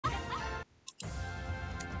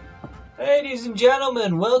Ladies and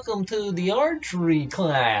gentlemen, welcome to the archery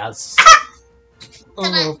class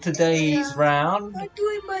of today's round.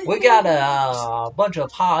 We got a bunch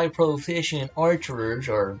of high proficient archers,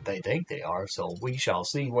 or they think they are, so we shall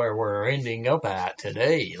see where we're ending up at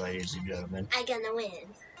today, ladies and gentlemen. I'm gonna win.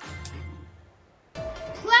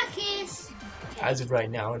 Practice! As of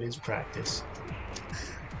right now, it is practice.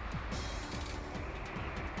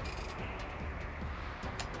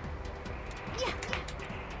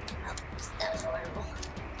 That was horrible.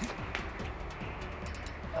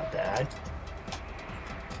 Not bad.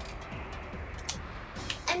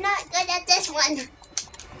 I'm not good at this one.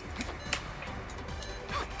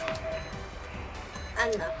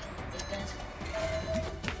 I'm not gonna do this.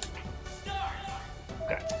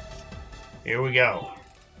 Okay. Here we go.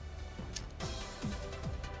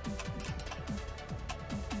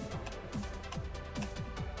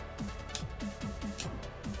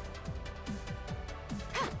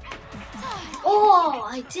 Oh,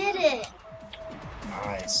 I did it!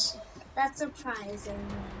 Nice. That's surprising.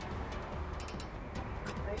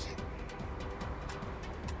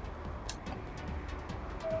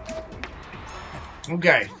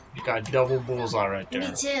 Okay. You got double bullseye right there.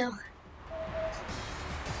 Me too.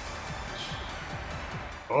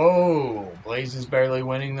 Oh, Blaze is barely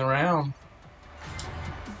winning the round.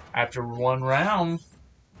 After one round,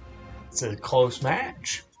 it's a close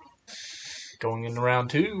match. Going into round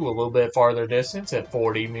two, a little bit farther distance at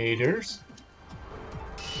 40 meters.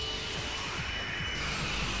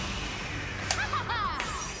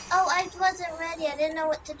 Oh, I wasn't ready. I didn't know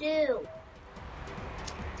what to do.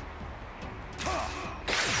 I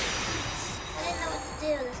didn't know what to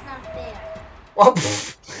do. That's not fair. Oh,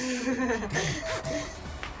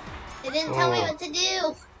 They didn't tell me what to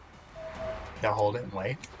do. now hold it and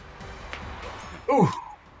wait. Ooh.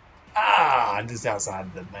 Ah, just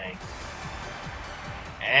outside the bank.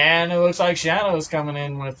 And it looks like Shadow's coming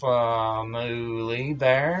in with a new lead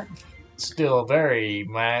there. Still a very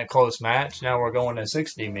close match. Now we're going to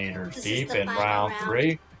 60 meters This deep is the in final round round.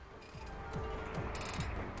 3.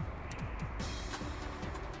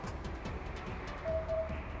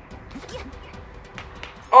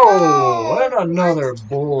 Oh, Oh, and another what?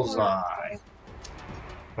 bullseye.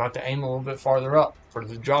 Got to aim a little bit farther up for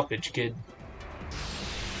the droppage kid.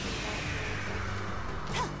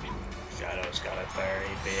 Shadow's got a very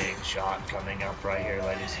big shot coming up right here,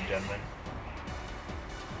 ladies and gentlemen.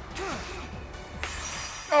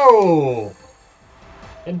 Oh!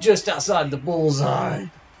 And just outside the bullseye.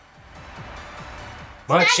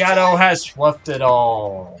 But Shadow has swept it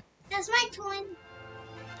all. That's my turn.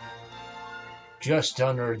 Just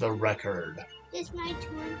under the record. It's my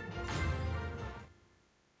turn.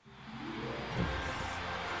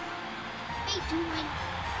 My turn.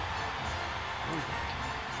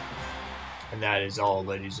 And that is all,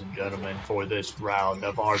 ladies and gentlemen, for this round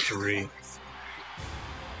of archery.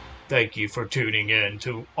 Thank you for tuning in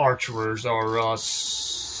to Archers Are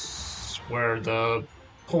Us, where the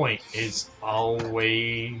point is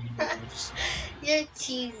always You're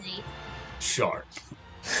cheesy. sharp.